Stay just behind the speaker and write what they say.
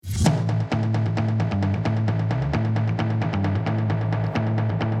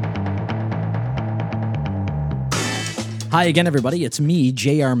Hi again, everybody. It's me,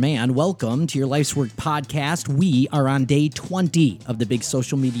 JR Mann. Welcome to your Life's Work podcast. We are on day 20 of the big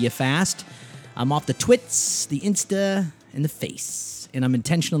social media fast. I'm off the Twits, the Insta, and the Face. And I'm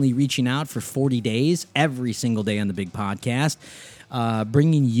intentionally reaching out for 40 days, every single day on the big podcast,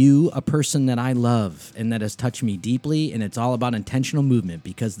 bringing you a person that I love and that has touched me deeply. And it's all about intentional movement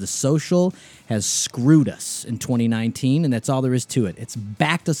because the social has screwed us in 2019, and that's all there is to it. It's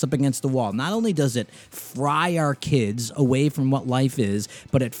backed us up against the wall. Not only does it fry our kids away from what life is,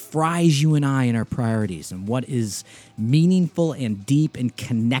 but it fries you and I in our priorities and what is meaningful and deep in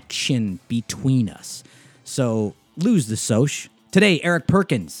connection between us. So lose the soch. Today, Eric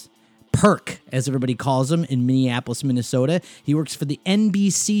Perkins. Perk, as everybody calls him, in Minneapolis, Minnesota. He works for the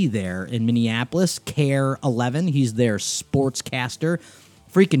NBC there in Minneapolis, KARE 11. He's their sportscaster.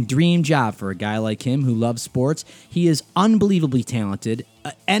 Freaking dream job for a guy like him who loves sports. He is unbelievably talented,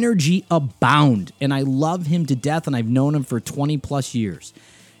 energy abound, and I love him to death, and I've known him for 20-plus years.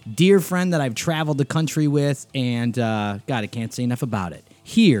 Dear friend that I've traveled the country with, and God, I can't say enough about it.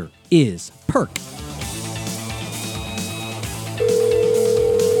 Here is Perk.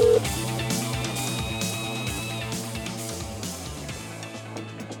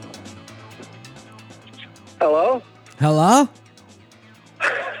 Hello? Hello?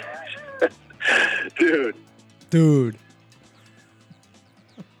 Dude.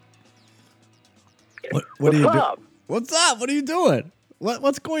 What are you doing? Up? What's up? What are you doing?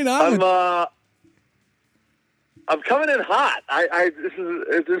 What's going on? I'm coming in hot. I'm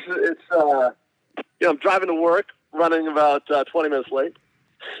driving to work, running about 20 minutes late.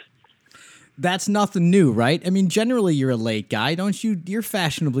 That's nothing new, right? I mean, generally you're a late guy, don't you? You're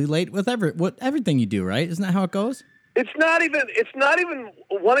fashionably late with everything you do, right? Isn't that how it goes? It's not even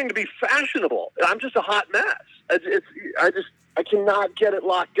wanting to be fashionable. I'm just a hot mess. I cannot get it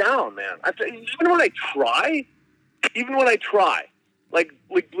locked down, man. Even when I try, like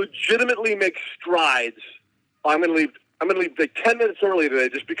legitimately make strides, I'm gonna leave like 10 minutes early today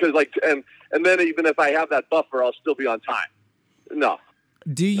just because and then even if I have that buffer, I'll still be on time. No.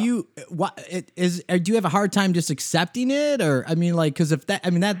 Do you do you have a hard time just accepting it, or because if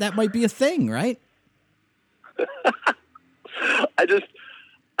that might be a thing, right? I just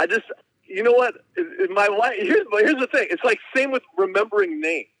you know what? My wife. Here's the thing. It's like same with remembering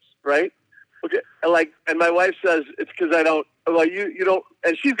names, right? Okay, and my wife says it's because I don't. Well, you don't,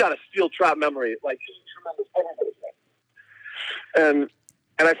 and she's got a steel trap memory. Like she remembers everybody's name.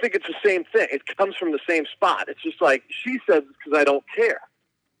 And I think it's the same thing. It comes from the same spot. It's just like she says it's because I don't care.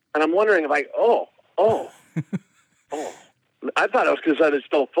 And I'm wondering if I thought it was because I just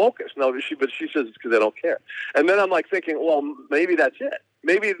don't focus. No, but she says it's because I don't care. And then I'm like thinking, well, maybe that's it.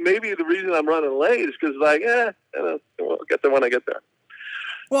 Maybe the reason I'm running late is because I'll get there when I get there.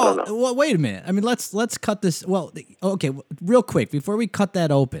 Well, wait a minute. I mean, let's cut this. Well, okay, real quick before we cut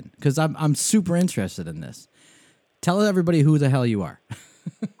that open, because I'm super interested in this. Tell everybody who the hell you are.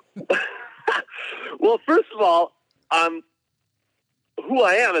 Well, first of all, who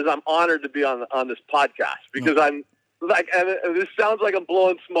I am is I'm honored to be on this podcast because I'm like, and this sounds like I'm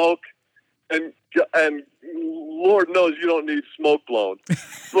blowing smoke, and Lord knows you don't need smoke blown,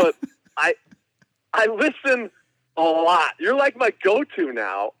 but I listen a lot. You're like my go-to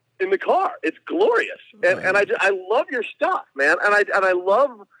now in the car. It's glorious, and I love your stuff, man, and I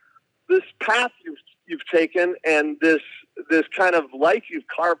love this path you've taken and this kind of life you've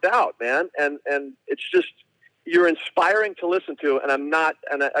carved out, man, and it's just. You're inspiring to listen to, and I'm not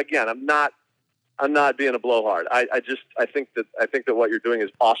being a blowhard. I think that what you're doing is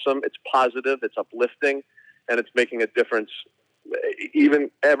awesome. It's positive, it's uplifting, and it's making a difference,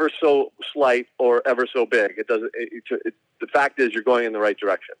 even ever so slight or ever so big. The fact is, you're going in the right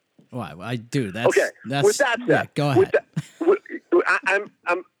direction. Well, I do. That's okay. That's, with that said, go ahead.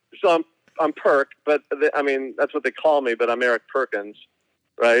 I'm Perk, but that's what they call me. But I'm Eric Perkins,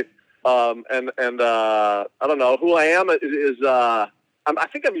 right? I don't know who I am is I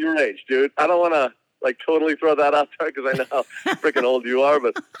think I'm your age, dude. I don't want to totally throw that out there because I know how freaking old you are,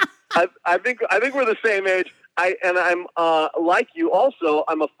 but I think we're the same age. I'm like you also.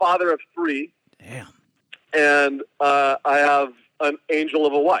 I'm a father of 3. Damn. And I have an angel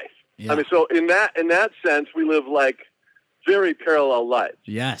of a wife. Yeah. So in that sense, we live very parallel lives.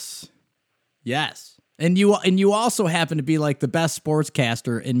 Yes. And you also happen to be the best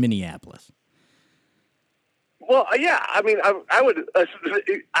sportscaster in Minneapolis. Well, yeah. I would.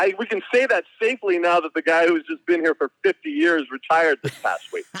 We can say that safely now that the guy who's just been here for 50 years retired this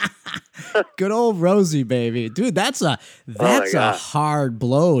past week. Good old Rosie, baby, dude. That's a hard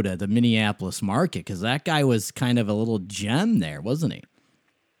blow to the Minneapolis market because that guy was kind of a little gem there, wasn't he?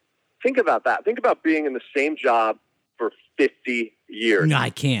 Think about that. Think about being in the same job for 50 years. No, I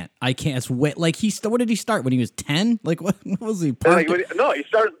can't. It's way, like what did he start when he was 10? Like what was he? He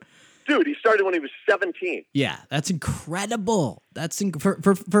started. Dude, he started when he was 17. Yeah, that's incredible. That's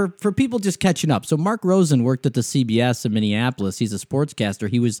for people just catching up. So Mark Rosen worked at the CBS in Minneapolis. He's a sportscaster.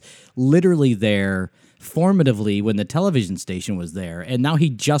 He was literally there formatively when the television station was there, and now he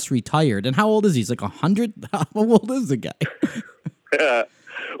just retired. And how old is he? He's like 100? How old is the guy? Yeah.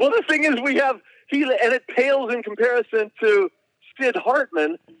 Well, the thing is, and it pales in comparison to Sid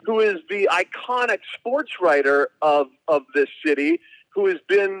Hartman, who is the iconic sports writer of this city, who has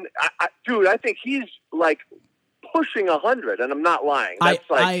been, dude, I think he's like pushing 100, and I'm not lying.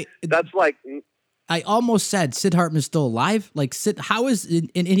 That's like. I almost said Sid Hartman's still alive. Like Sid, how is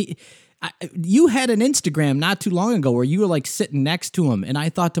you had an Instagram not too long ago where you were like sitting next to him, and I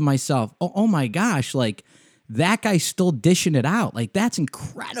thought to myself, oh my gosh, like that guy's still dishing it out. Like that's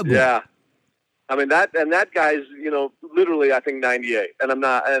incredible. Yeah. I mean that guy's, literally I think 98, and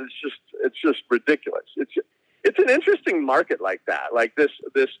and it's just ridiculous. It's an interesting market like that. Like this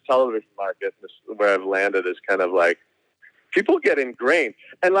television market, where I've landed is kind of like people get ingrained,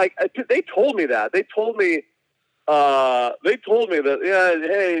 and like they told me that. They told me that, yeah,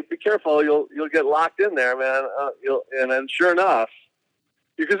 hey, be careful, you'll get locked in there, man. And then sure enough,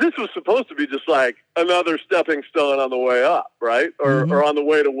 because this was supposed to be just like another stepping stone on the way up, right? Or on the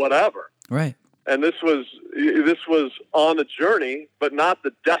way to whatever. Right. And this was on the journey, but not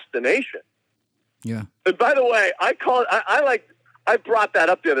the destination. Yeah. And by the way, I brought that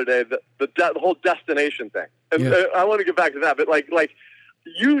up the other day, the whole destination thing. And yeah. I want to get back to that, but like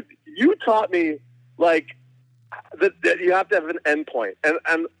you taught me like that you have to have an endpoint. And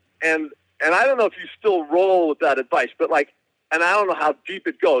I don't know if you still roll with that advice, but like, and I don't know how deep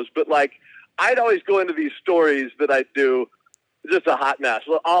it goes, but like I'd always go into these stories that I do just a hot mess,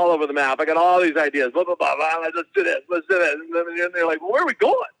 all over the map. I got all these ideas, blah, blah, blah, blah. Let's do this. And then they're like, well, where are we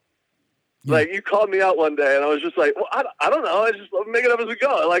going? Yeah. Like, you called me out one day, and I was just like, well, I don't know. I just make it up as we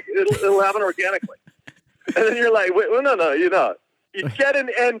go. Like, it'll happen organically. And then you're like, wait, well, no, you get an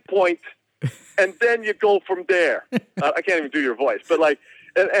end point, and then you go from there. I can't even do your voice, but like,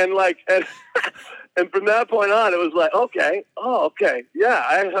 and from that point on, it was like, okay, yeah.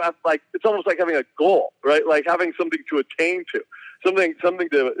 I have like, it's almost like having a goal, right? Like having something to attain to, something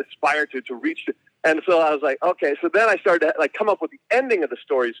to aspire to reach to. And so I was like, okay. So then I started to like come up with the ending of the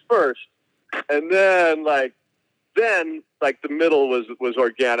stories first, and then the middle was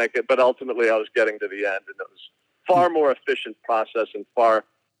organic, but ultimately I was getting to the end, and it was far more efficient process and far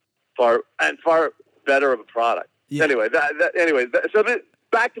better of a product. Yeah. Anyway,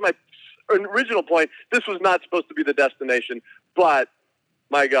 back to my original point, this was not supposed to be the destination, but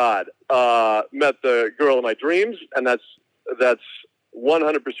my God, met the girl of my dreams, and that's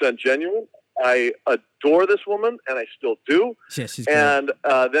 100% genuine. I adore this woman, and I still do. Yeah, she's and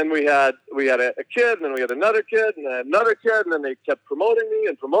then we had a kid, and then we had another kid, and another kid, and then they kept promoting me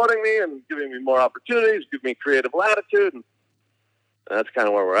and giving me more opportunities, giving me creative latitude, and that's kind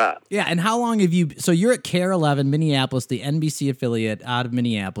of where we're at. Yeah, and how long have you... So you're at KARE 11, Minneapolis, the NBC affiliate out of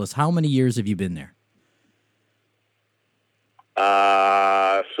Minneapolis. How many years have you been there?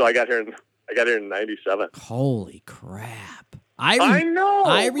 So I got here in 97. Holy crap. I know.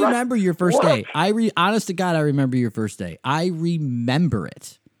 I remember your first day. Honest to God, I remember your first day. I remember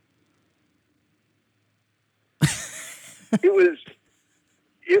it.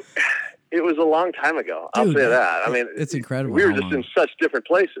 It was a long time ago. I'll say that. I mean, it's incredible. We were just in such different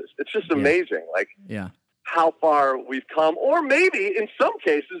places. It's just amazing, like how far we've come, or maybe in some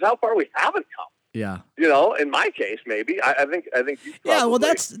cases how far we haven't come. Yeah. In my case, maybe. I think you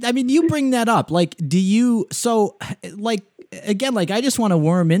probably... you bring that up. Like, do you, so, like, again, like, I just want to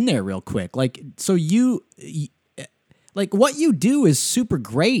worm in there real quick. Like, so like, what you do is super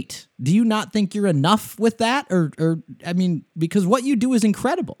great. Do you not think you're enough with that? Or because what you do is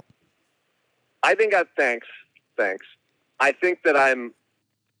incredible. I think thanks. I think that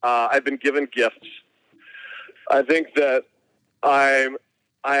I've been given gifts. I think that I'm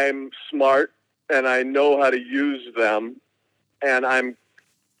smart, and I know how to use them, and I'm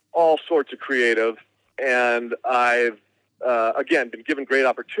all sorts of creative, and I've, again, been given great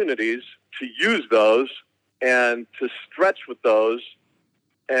opportunities to use those and to stretch with those,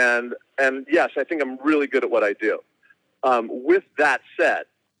 and yes, I think I'm really good at what I do. With that said,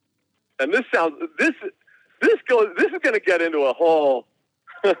 and this is going to get into a whole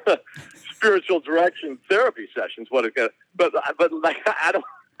spiritual direction therapy sessions. But like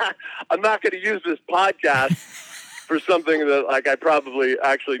I'm not going to use this podcast for something that like I probably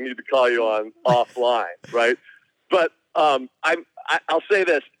actually need to call you on offline, right? But I'll say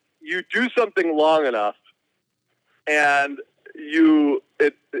this: you do something long enough, and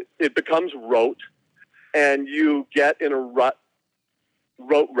it becomes rote, and you get in a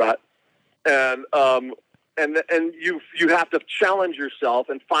rote rut, and you have to challenge yourself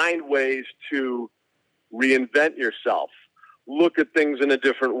and find ways to reinvent yourself, look at things in a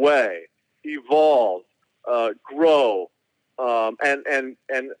different way, evolve, grow, and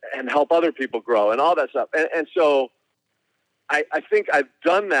help other people grow, and all that stuff. And so I think I've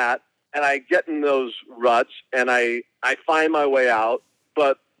done that, and I get in those ruts, and I find my way out.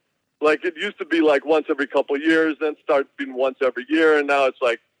 But like, it used to be like once every couple of years, then start being once every year, and now it's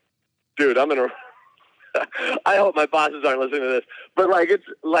like, dude, I'm in a I hope my bosses aren't listening to this, but like, it's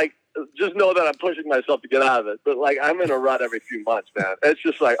like, just know that I'm pushing myself to get out of it. But like, I'm in a rut every few months, man. It's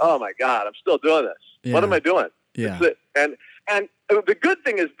just like, oh my God, I'm still doing this. Yeah. What am I doing? Yeah. And the good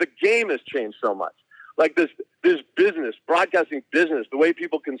thing is the game has changed so much. Like this business, broadcasting business, the way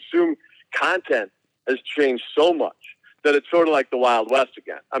people consume content has changed so much that it's sort of like the Wild West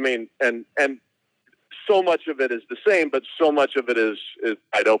again. I mean, and so much of it is the same, but so much of it is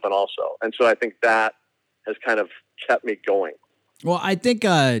wide open also. And so I think that has kind of kept me going. Well, I think,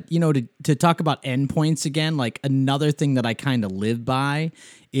 to talk about endpoints again, like another thing that I kind of live by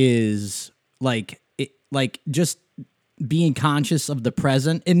is just being conscious of the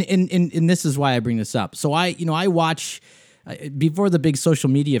present. And this is why I bring this up. So I watch before the big social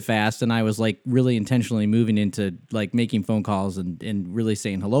media fast, and I was like really intentionally moving into like making phone calls and really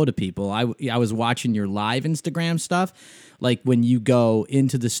saying hello to people. I was watching your live Instagram stuff, like when you go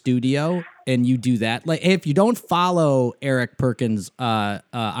into the studio and you do that. Like, if you don't follow Eric Perkins on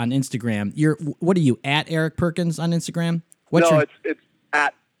Instagram, what are you, at Eric Perkins on Instagram? It's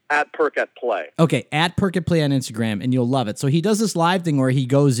at Perk at Play. Okay, at Perk at Play on Instagram, and you'll love it. So he does this live thing where he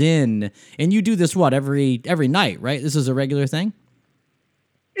goes in, and you do this every night, right? This is a regular thing?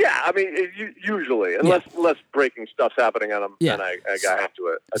 Yeah, I mean, usually, unless breaking stuff's happening on them, then I have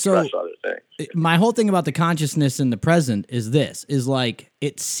to address other things. My whole thing about the consciousness in the present is like,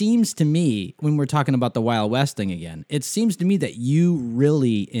 it seems to me, when we're talking about the Wild West thing again, it seems to me that you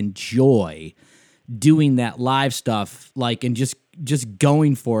really enjoy doing that live stuff, like, and just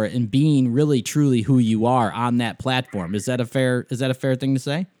going for it and being really truly who you are on that platform. Is that a fair thing to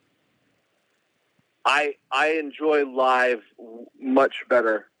say? I enjoy live much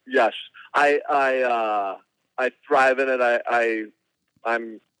better. Yes. I thrive in it.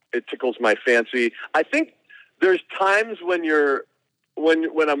 It tickles my fancy. I think there's times when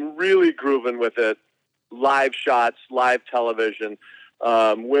I'm really grooving with it, live shots, live television,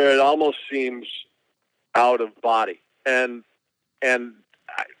 where it almost seems out of body. And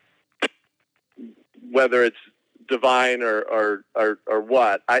whether it's divine or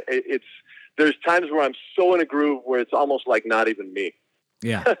what, there's times where I'm so in a groove where it's almost like not even me.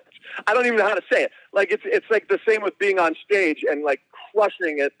 Yeah. I don't even know how to say it. Like, it's like the same with being on stage and like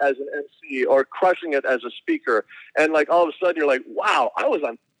crushing it as an MC or crushing it as a speaker. And like, all of a sudden you're like, wow, I was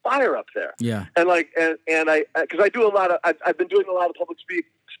on fire up there. Yeah. And like, and cause I do I've been doing a lot of public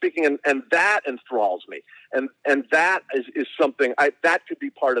speaking and that enthralls me. And that is something that could be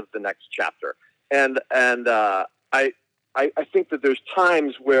part of the next chapter. And I think that there's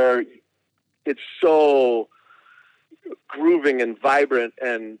times where it's so grooving and vibrant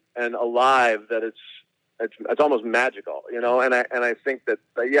and alive that it's almost magical, you know. And I think that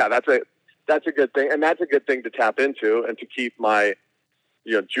that's a good thing, and that's a good thing to tap into and to keep my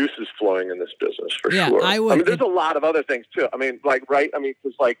juices flowing in this business for sure. I mean, there's a lot of other things too. I mean, like, right? I mean,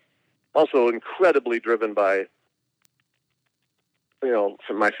 it's like also incredibly driven by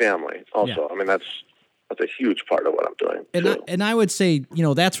from my family. Also, I mean, that's a huge part of what I'm doing. And I would say,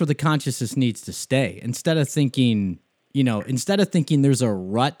 that's where the consciousness needs to stay. Instead of thinking there's a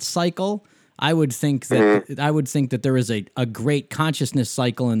rut cycle, I would think that there is a great consciousness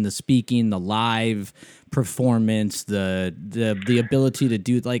cycle in the speaking, the live performance, the ability to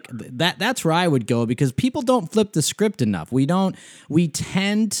do like that. That's where I would go, because people don't flip the script enough. We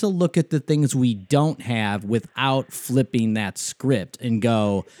tend to look at the things we don't have without flipping that script and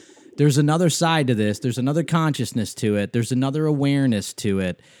go, there's another side to this. There's another consciousness to it. There's another awareness to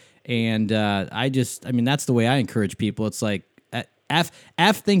it. And that's the way I encourage people. It's like, F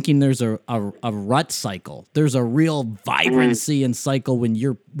thinking there's a rut cycle. There's a real vibrancy and cycle when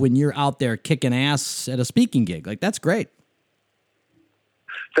you're out there kicking ass at a speaking gig. Like, that's great.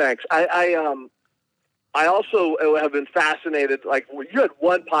 Thanks. I also have been fascinated. Like, you had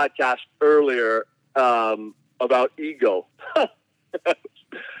one podcast earlier about ego.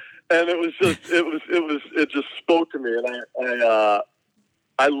 And it just spoke to me, and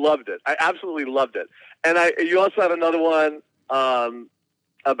I loved it. I absolutely loved it. And you also had another one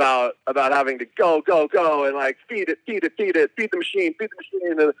about having to go and like feed the machine,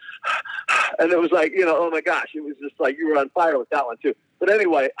 and it was like, oh my gosh, it was just like you were on fire with that one too. But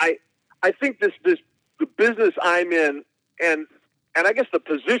anyway, I think the business I'm in, and I guess the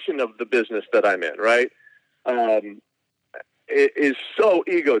position of the business that I'm in, right, it is so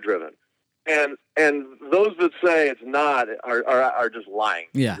ego driven. And those that say it's not are just lying.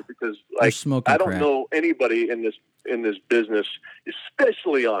 Yeah, because like I don't crack. know anybody in this business,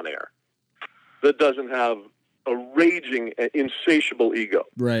 especially on air, that doesn't have a raging, insatiable ego.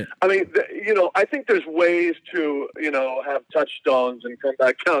 Right. I mean, I think there's ways to have touchstones and come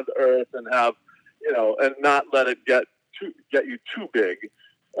back down to earth and have and not let it get you too big.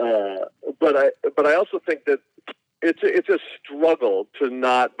 But I also think that it's a struggle to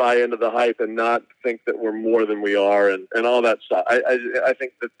not buy into the hype and not think that we're more than we are and all that stuff. I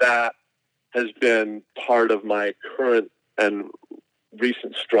think that has been part of my current and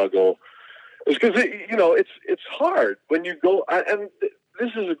recent struggle, is because it's hard when you go. And this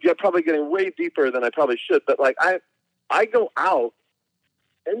is probably getting way deeper than I probably should, but like I go out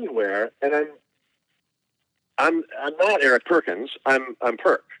anywhere and I'm not Eric Perkins. I'm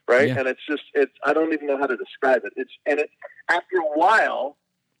Perk, right? Yeah. And it's I don't even know how to describe it. It's after a while,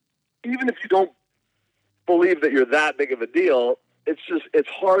 even if you don't believe that you're that big of a deal, it's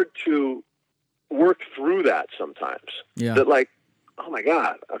hard to work through that sometimes. Yeah. That like, oh my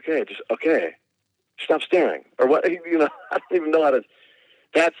God, okay, stop staring, or what? I don't even know how to.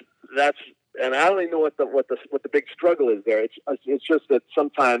 That's, and I don't even know what the big struggle is there. It's just that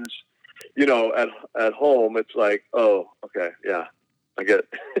sometimes. At home, it's like, oh, okay, yeah, I get it.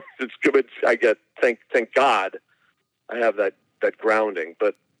 It's good. Thank God I have that grounding.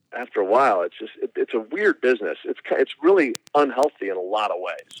 But after a while, it's a weird business. It's really unhealthy in a lot of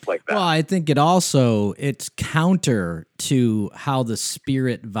ways like that. Well, I think it's counter to how the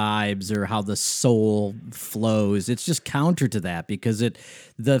spirit vibes or how the soul flows. It's just counter to that because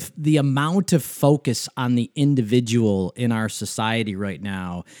the amount of focus on the individual in our society right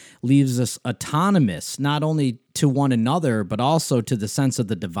now leaves us autonomous, not only to one another, but also to the sense of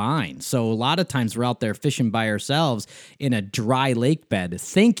the divine. So a lot of times we're out there fishing by ourselves in a dry lake bed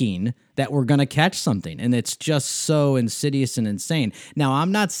thinking that we're going to catch something. And it's just so insidious and insane. Now,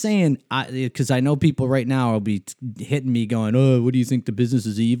 I'm not saying, because I know people right now will be hitting me going, oh, what do you think, the business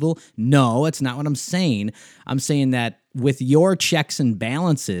is evil? No, it's not what I'm saying. I'm saying that with your checks and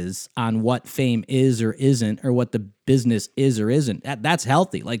balances on what fame is or isn't, or what the business is or isn't, that's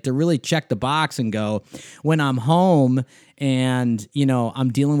healthy. Like to really check the box and go, when I'm home and,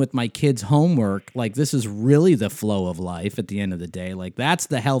 I'm dealing with my kids' homework, like this is really the flow of life at the end of the day. Like that's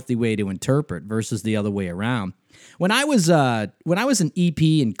the healthy way to interpret versus the other way around. When I was an EP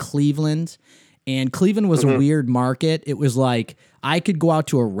in Cleveland, and Cleveland was a weird market, it was like I could go out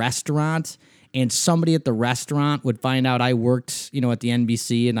to a restaurant and somebody at the restaurant would find out I worked, at the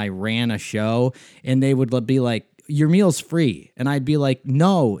NBC and I ran a show, and they would be like, your meal's free. And I'd be like,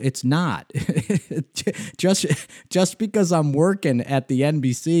 no, it's not. just because I'm working at the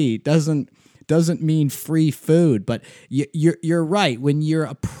NBC doesn't mean free food. But you're right. When you're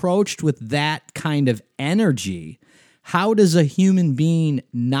approached with that kind of energy, how does a human being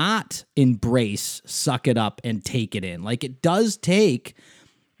not embrace, suck it up, and take it in? Like it does take,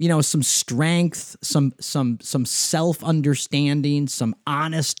 some strength, some self-understanding, some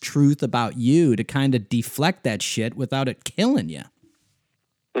honest truth about you to kind of deflect that shit without it killing you.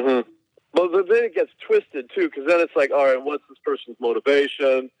 Mm-hmm. Well, then it gets twisted too, because then it's like, all right, what's this person's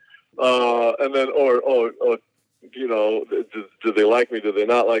motivation? And then, do they like me? Do they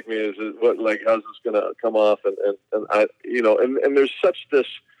not like me? Is it how's this going to come off? And I, and there's such this,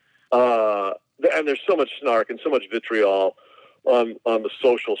 and there's so much snark and so much vitriol on the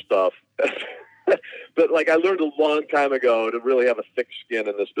social stuff. But like I learned a long time ago to really have a thick skin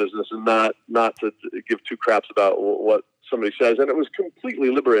in this business and not to give two craps about what somebody says. And it was completely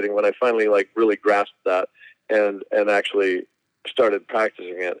liberating when I finally like really grasped that and actually started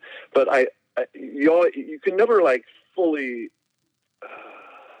practicing it. But you can never like fully.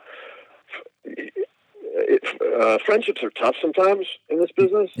 Friendships are tough sometimes in this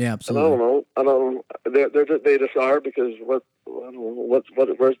business. Yeah, absolutely. And I don't know. They just are, because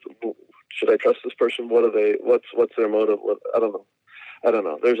should I trust this person? What are they? What's their motive? I don't know.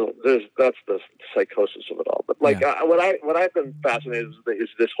 That's the psychosis of it all. But like what I've been fascinated is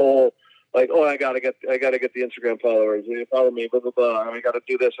this whole like, oh, I gotta get the Instagram followers. You follow me, blah blah blah. I got to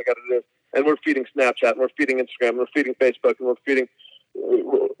do this. And we're feeding Snapchat, and we're feeding Instagram, and we're feeding Facebook, and we're feeding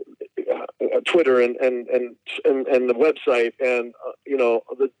Twitter and the website and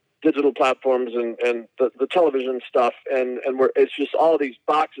the digital digital platforms and the television stuff, and it's just all these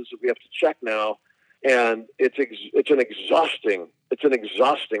boxes that we have to check now, and it's an exhausting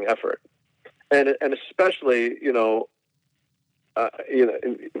effort, and especially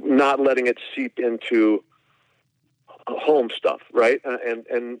not letting it seep into home stuff, right?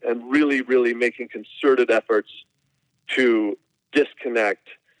 And really making concerted efforts to disconnect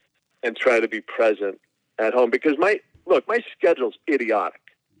and try to be present at home, because my schedule's idiotic.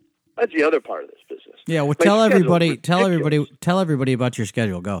 That's the other part of this business. Yeah, well, tell everybody about your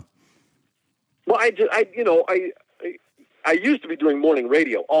schedule. Go. Well, I used to be doing morning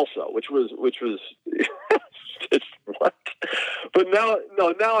radio also, which was it's what? But now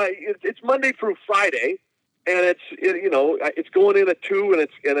it's Monday through Friday, and it's going in at 2, and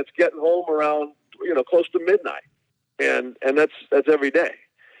it's getting home around close to midnight, and that's every day.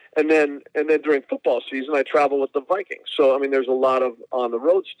 And then during football season, I travel with the Vikings. So, I mean, there's a lot of on the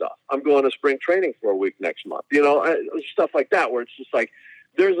road stuff. I'm going to spring training for a week next month, stuff like that, where it's just like,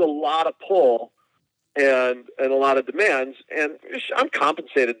 there's a lot of pull and a lot of demands, and I'm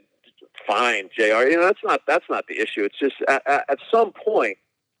compensated fine, JR. That's not the issue. It's just at some point,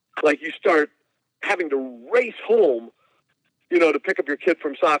 like, you start having to race home, to pick up your kid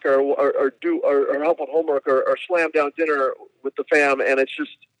from soccer or help with homework or slam down dinner with the fam, and it's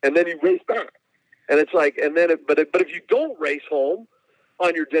just, and then you race back, and it's like, but if you don't race home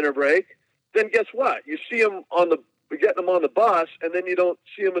on your dinner break, then guess what? You see them getting them on the bus, and then you don't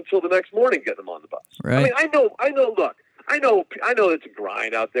see them until the next morning getting them on the bus. Right. I mean, I know. Look, I know it's a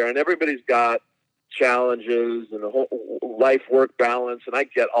grind out there, and everybody's got challenges and a whole life-work balance, and I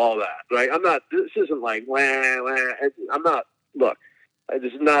get all that, right? This isn't like, I'm not. Look,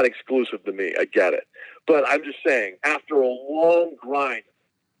 this is not exclusive to me. I get it. But I'm just saying, after a long grind,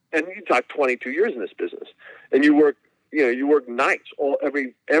 and you talk 22 years in this business, and you work nights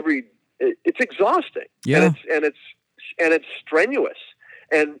it's exhausting. Yeah. And it's strenuous,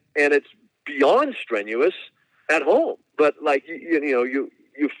 and it's beyond strenuous at home. But like, you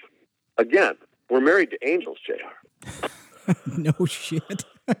again, we're married to angels, JR. No shit.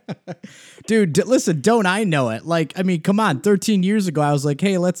 Dude, listen, don't I know it? Like, I mean, come on, 13 years ago, I was like,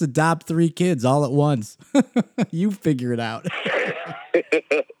 hey, let's adopt 3 kids all at once. You figure it out.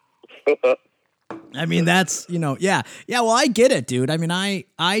 I mean, that's, yeah. Well, I get it, dude. I mean,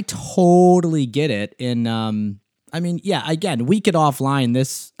 I totally get it. And, I mean, yeah, again, we could offline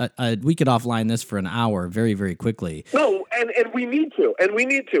this for an hour very, very quickly. No, and we need to. And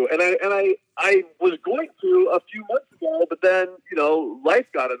I was going to a few months ago, but then, life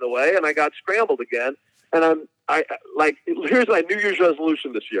got in the way and I got scrambled again. And here's my New Year's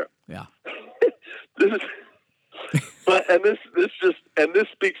resolution this year. Yeah. This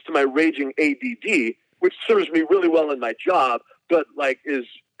speaks to my raging ADD, which serves me really well in my job, but is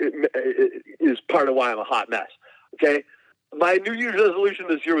part of why I'm a hot mess. Okay, my New Year's resolution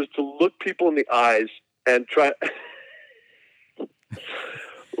this year was to look people in the eyes and try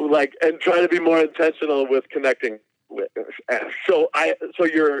to be more intentional with connecting with. So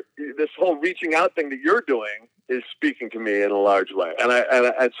this whole reaching out thing that you're doing is speaking to me in a large way,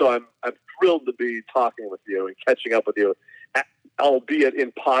 and so I'm thrilled to be talking with you and catching up with you, albeit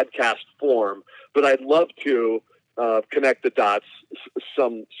in podcast form. But I'd love to connect the dots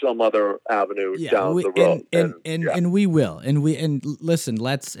some other avenue down the road. And we will. And listen,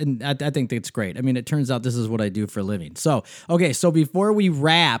 I think that's great. I mean, it turns out this is what I do for a living. So, okay. So before we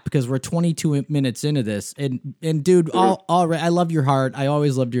wrap, because we're 22 minutes into this, and dude, I love your heart. I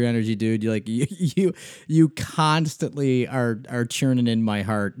always loved your energy, dude. You constantly are churning in my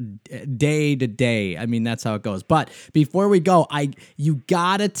heart day to day. I mean, that's how it goes. But before we go, you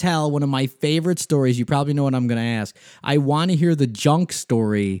gotta tell one of my favorite stories. You probably know what I'm going to ask. I want to hear the junk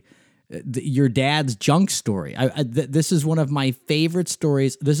story, your dad's junk story. This is one of my favorite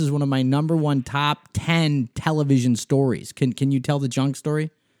stories. This is one of my number 1 top 10 television stories. Can you tell the junk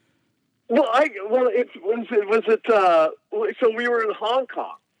story? So we were in Hong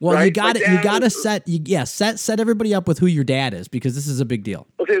Kong. Well, right? you got to set everybody up with who your dad is, because this is a big deal.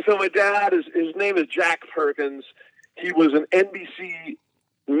 Okay, so my dad his name is Jack Perkins. He was an NBC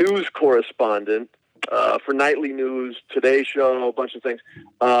news correspondent for Nightly News, Today Show, a bunch of things,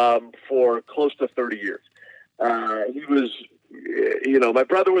 for close to 30 years. He was, my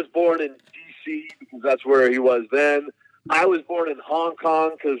brother was born in D.C. because that's where he was then. I was born in Hong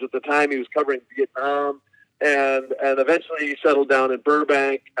Kong because at the time he was covering Vietnam. And eventually he settled down in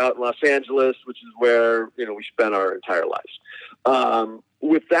Burbank out in Los Angeles, which is where, we spent our entire lives.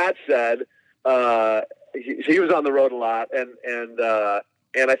 With that said, he was on the road a lot, and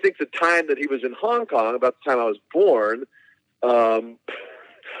I think the time that he was in Hong Kong, about the time I was born,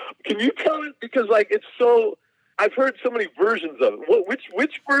 Can you tell it? Because like it's so. I've heard so many versions of it.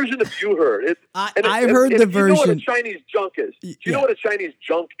 Which version have you heard? I've heard the version. You know what a Chinese junk is? Do you know what a Chinese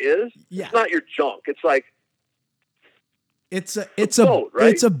junk is? Yeah. It's not your junk. It's like it's a boat, right?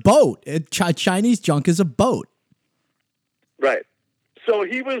 It's a boat. Chinese junk is a boat. Right. So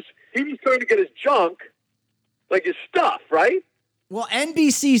he was trying to get his junk, like his stuff, right? Well,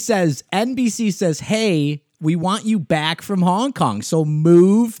 NBC says, hey, we want you back from Hong Kong, so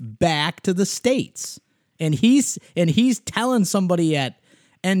move back to the States. And he's telling somebody at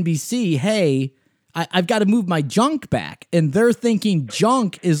NBC, hey, I've got to move my junk back. And they're thinking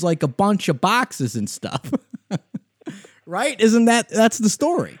junk is like a bunch of boxes and stuff. Right? That's the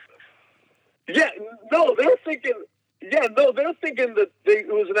story. Yeah, no, they're thinking that it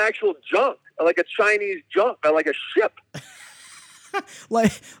was an actual junk, like a Chinese junk, like a ship.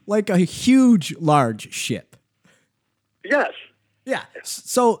 like a huge, large ship. Yes. Yeah.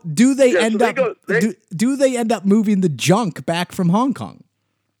 So do they end up do they end up moving the junk back from Hong Kong?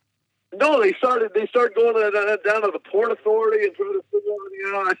 No, they started going down to the Port Authority and trying to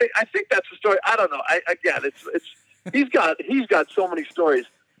figure out. I think that's the story. I don't know. He's got so many stories.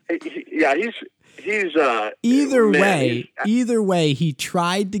 He's either way, he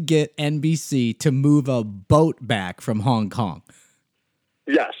tried to get NBC to move a boat back from Hong Kong.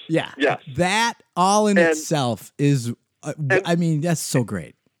 Yes. Yeah. Yes. That all in itself is, I mean, that's so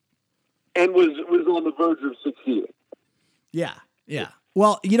great. And was on the verge of succeeding. Yeah. Yeah.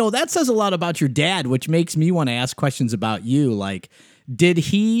 Well, that says a lot about your dad, which makes me want to ask questions about you. Like, did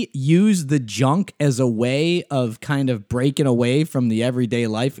he use the junk as a way of kind of breaking away from the everyday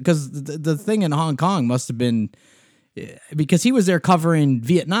life? Because the thing in Hong Kong must have been, because he was there covering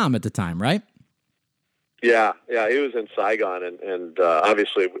Vietnam at the time, right? Yeah, he was in Saigon, and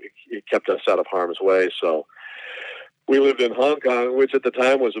obviously he kept us out of harm's way. So we lived in Hong Kong, which at the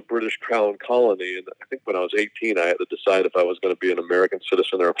time was a British Crown colony. And I think when I was 18, I had to decide if I was going to be an American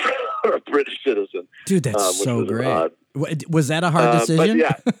citizen or a British citizen. Dude, that's so great. Was that a hard decision?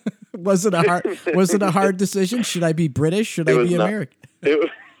 Yeah. Was it a hard decision? Should I be British? Should I be American? It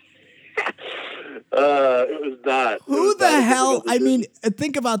was not. Who the hell? I mean,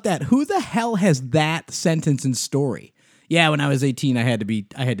 think about that. Who the hell has that sentence and story? Yeah, when I was 18, I had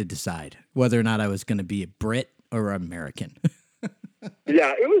to decide whether or not I was going to be a Brit or American.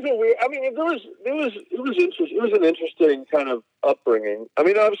 Yeah, it was a weird. I mean, it was interesting. It was an interesting kind of upbringing. I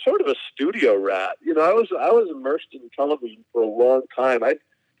mean, I was sort of a studio rat. I was immersed in television for a long time.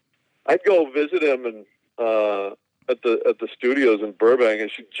 I'd go visit him and at the studios in Burbank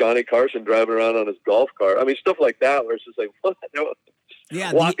and see Johnny Carson driving around on his golf cart. I mean, stuff like that, where it's just like, what?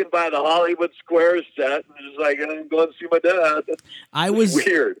 Yeah, walking by the Hollywood Squares set, and just like, I'm going to see my dad.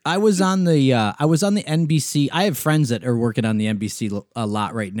 Weird. I was on the NBC. I have friends that are working on the NBC a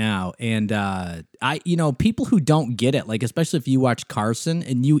lot right now, and people who don't get it, like especially if you watch Carson,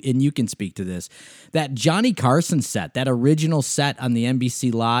 and you can speak to this, that Johnny Carson set, that original set on the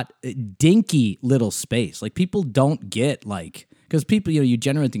NBC lot, dinky little space. Like people don't get because people, you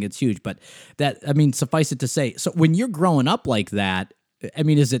generally think it's huge, but suffice it to say, so when you're growing up like that, I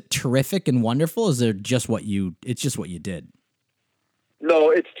mean, is it terrific and wonderful? Is it just what you did? No,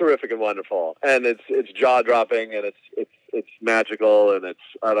 it's terrific and wonderful, and it's jaw dropping, and it's magical, and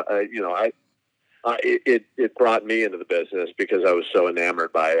it brought me into the business because I was so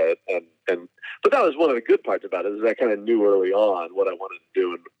enamored by it, but that was one of the good parts about it, is I kind of knew early on what I wanted to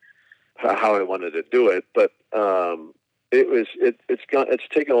do and how I wanted to do it, but it's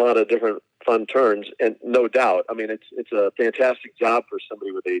taken a lot of different fun turns, and no doubt. I mean, it's a fantastic job for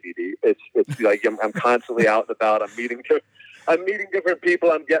somebody with ADD. It's like I'm constantly out and about. I'm meeting different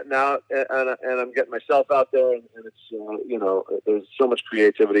people. I'm getting out and I'm getting myself out there, and it's there's so much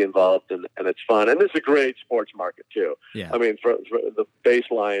creativity involved, and it's fun, and it's a great sports market too. Yeah. I mean, for the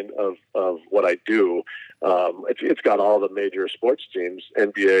baseline of what I do, it's got all the major sports teams: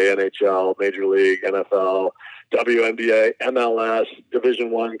 NBA, NHL, Major League, NFL, WNBA, MLS,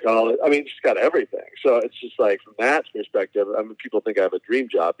 Division I college. I mean, it's got everything. So it's just like, from that perspective, I mean, people think I have a dream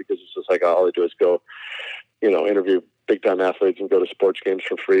job because it's just like all I do is go, interview big time athletes and go to sports games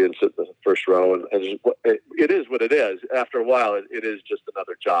for free and sit in the first row. And it is what it is. After a while, it is just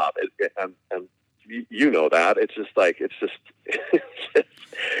another job. And you know that. It's just like, it's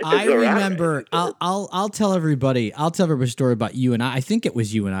I remember, I'll tell everybody a story about you and I. I think it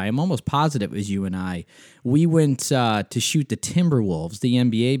was you and I. I'm almost positive it was you and I. We went to shoot the Timberwolves, the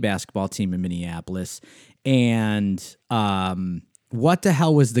NBA basketball team in Minneapolis, and What the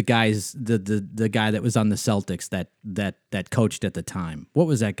hell was the guy that was on the Celtics that coached at the time? What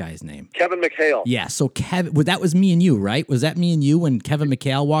was that guy's name? Kevin McHale. Yeah, so Kevin, well, that was me and you, right? Was that me and you when Kevin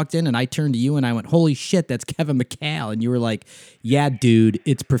McHale walked in and I turned to you and I went, "Holy shit, that's Kevin McHale." And you were like, "Yeah, dude,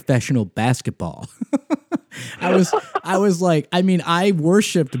 it's professional basketball." I was like, I mean, I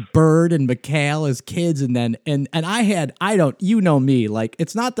worshipped Bird and McHale as kids, and then and I don't, you know me, like,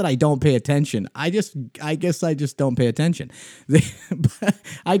 it's not that I don't pay attention. I guess I just don't pay attention. But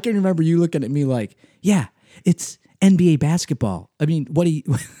I can remember you looking at me like, "Yeah, it's NBA basketball." I mean, what do you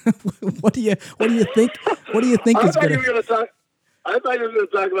what do you think? What do you think is going to? I thought you were going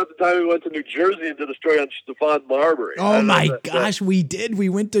to talk about the time we went to New Jersey and did a story on Stephon Marbury. Oh my gosh, we did. We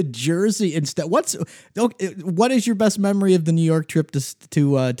went to Jersey instead. What is your best memory of the New York trip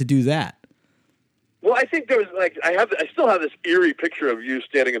to do that? Well, I think there was I still have this eerie picture of you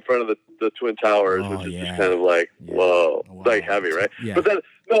standing in front of the Twin Towers, which is just kind of like, whoa, like heavy, right? Yeah. But then,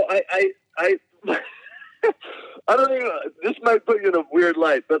 no, I I don't even. This might put you in a weird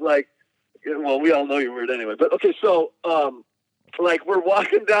light, but like, well, we all know you're weird anyway. But okay, so like we're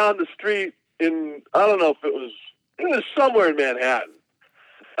walking down the street in, I don't know if it was somewhere in Manhattan,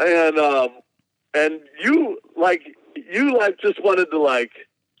 and you just wanted to like.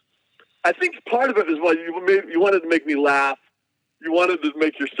 I think part of it is what you wanted to make me laugh. You wanted to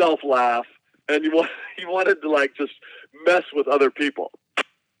make yourself laugh, and you wanted to like just mess with other people,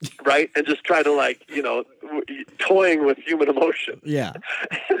 right? And just try to like, toying with human emotion. Yeah.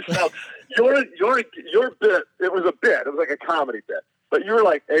 So your bit, it was a bit. It was like a comedy bit. But you were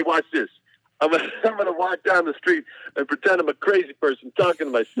like, "Hey, watch this. I'm gonna walk down the street and pretend I'm a crazy person talking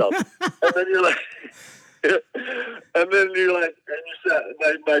to myself." And then you're like. And you said,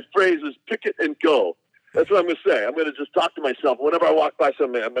 my phrase is "pick it and go." That's what I'm going to say. I'm going to just talk to myself. Whenever I walk by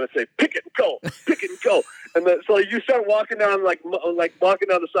somebody, I'm going to say, "Pick it and go, pick it and go." And then, so you start walking down, like walking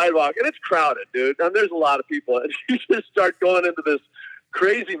down the sidewalk, and it's crowded, dude. And there's a lot of people. And you just start going into this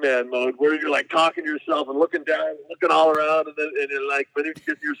crazy man mode where you're like talking to yourself and looking down, and looking all around. And you're like, when you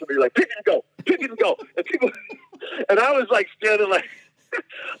get near somebody, you're like, "Pick it and go, pick it and go." And people, and I was like standing like,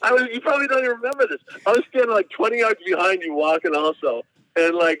 you probably don't even remember this. I was standing like 20 yards behind you walking also.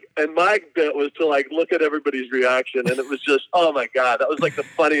 And my bit was to like look at everybody's reaction. And it was just, oh my God, that was like the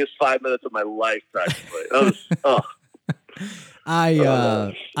funniest 5 minutes of my life practically. That was,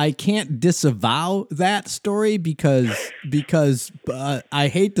 I can't disavow that story because I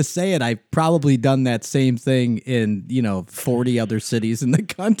hate to say it, I've probably done that same thing in 40 other cities in the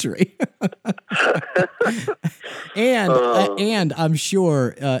country, and I'm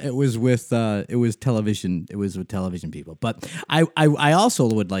sure it was with television. It was with television people. But I also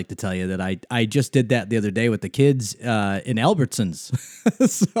would like to tell you that I just did that the other day with the kids in Albertsons.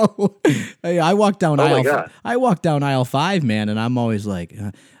 So I walked down aisle 5, man. And I'm always like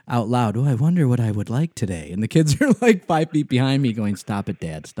out loud, "Oh, I wonder what I would like today." And the kids are like 5 feet behind me going, "Stop it,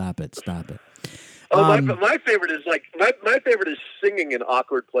 Dad, stop it, stop it." Oh, my favorite is like my favorite is singing in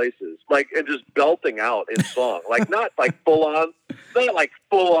awkward places, like, and just belting out in song, like not like full on,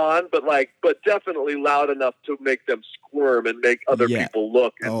 but definitely loud enough to make them squirm and make other people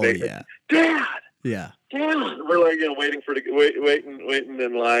look and "Dad." Yeah. We're like, waiting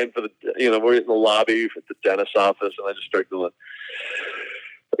in line for the, we're in the lobby at the dentist's office, and I just start doing,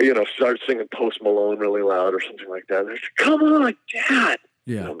 start singing Post Malone really loud or something like that. They're like, "Come on, Dad."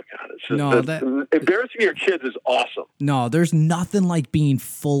 Yeah. Oh my God. It's just, embarrassing your kids is awesome. No, there's nothing like being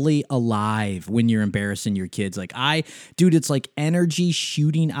fully alive when you're embarrassing your kids. Like it's like energy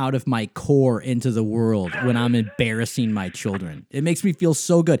shooting out of my core into the world when I'm embarrassing my children. It makes me feel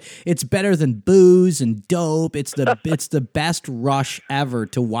so good. It's better than booze and dope. It's the best rush ever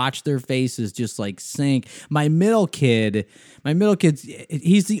to watch their faces just like sink. My middle kid,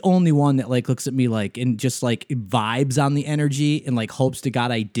 he's the only one that like looks at me like and just like vibes on the energy and like hopes to God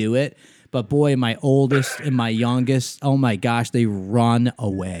I do it. But boy, my oldest and my youngest, oh my gosh, they run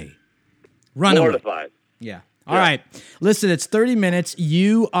away. Mortified. Yeah. All right. Listen, it's 30 minutes.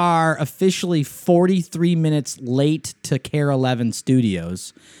 You are officially 43 minutes late to Care 11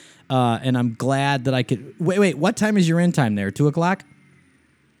 Studios. And I'm glad that I could... Wait, what time is your end time there? 2 o'clock?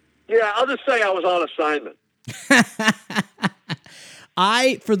 Yeah, I'll just say I was on assignment.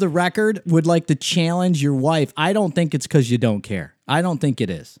 I, for the record, would like to challenge your wife. I don't think it's because you don't care. I don't think it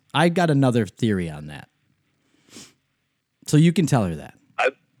is. I got another theory on that. So you can tell her that.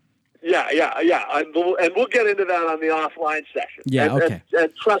 Yeah. And we'll get into that on the offline session. Yeah, okay. And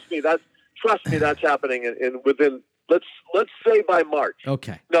trust me, that's happening in within let's say by March.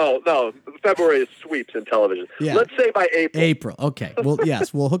 Okay. No, February is sweeps in television. Yeah. Let's say by April. April. Okay. Well,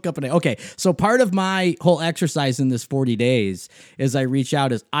 yes, we'll hook up okay. So part of my whole exercise in this 40 days is I reach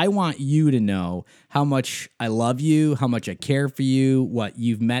out is I want you to know how much I love you, how much I care for you, what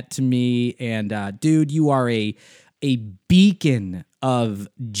you've meant to me. And dude, you are a beacon of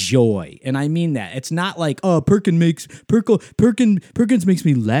joy. And I mean that. It's not like, oh, Perkins makes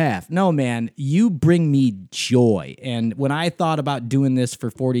me laugh. No, man, you bring me joy. And when I thought about doing this for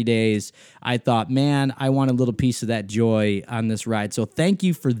 40 days, I thought, man, I want a little piece of that joy on this ride. So thank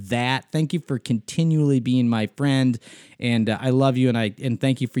you for that. Thank you for continually being my friend. And I love you. And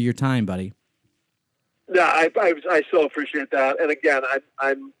thank you for your time, buddy. Yeah, I so appreciate that. And again,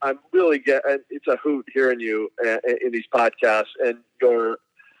 I'm really it's a hoot hearing you in these podcasts, and you're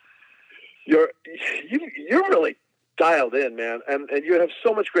really dialed in, man. And you have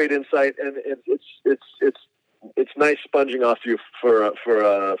so much great insight, and it's nice sponging off you for a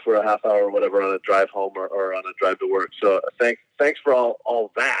half hour or whatever on a drive home or on a drive to work. So thanks for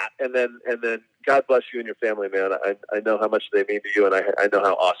all that, and then God bless you and your family, man. I know how much they mean to you, and I know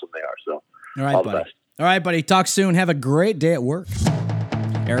how awesome they are. So all right, all buddy. the best. All right, buddy. Talk soon. Have a great day at work.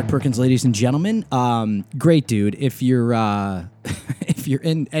 Eric Perkins, ladies and gentlemen. Great dude. If you're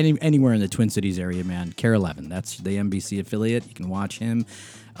in anywhere in the Twin Cities area, man, Care 11. That's the NBC affiliate. You can watch him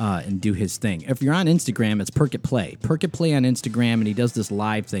and do his thing. If you're on Instagram, it's Perkit Play. Perkit Play on Instagram, and he does this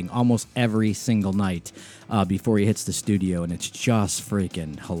live thing almost every single night before he hits the studio, and it's just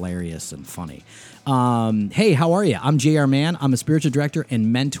freaking hilarious and funny. Hey, how are you? I'm JR Mann. I'm a spiritual director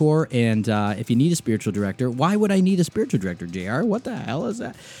and mentor, and if you need a spiritual director, why would I need a spiritual director, JR? What the hell is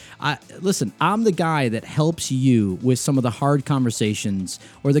that? Listen, I'm the guy that helps you with some of the hard conversations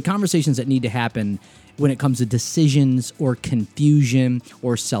or the conversations that need to happen when it comes to decisions or confusion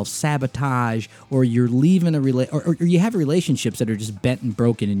or self-sabotage, or you're leaving or you have relationships that are just bent and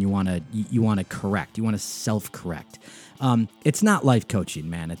broken, and you want to correct, you want to self-correct. It's not life coaching,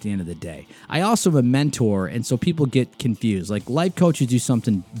 man, at the end of the day. I also am a mentor, and so people get confused. Like, life coaches do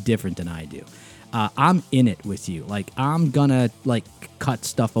something different than I do. I'm in it with you. Like, I'm gonna cut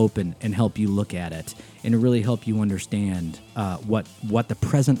stuff open and help you look at it and really help you understand what the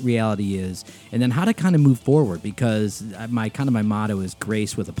present reality is, and then how to kind of move forward, because my motto is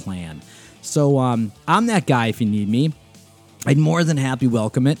grace with a plan. So I'm that guy if you need me. I'd more than happy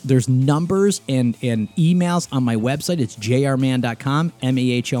welcome it. There's numbers and emails on my website. It's jrman.com,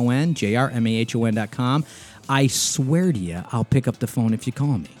 M-A-H-O-N, jrmahon.com. I swear to you, I'll pick up the phone if you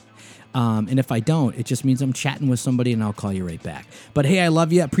call me. And if I don't, it just means I'm chatting with somebody, and I'll call you right back. But hey, I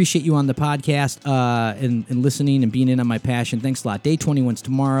love you. I appreciate you on the podcast and listening and being in on my passion. Thanks a lot. Day 21's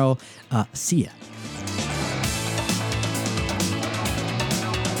tomorrow. See ya.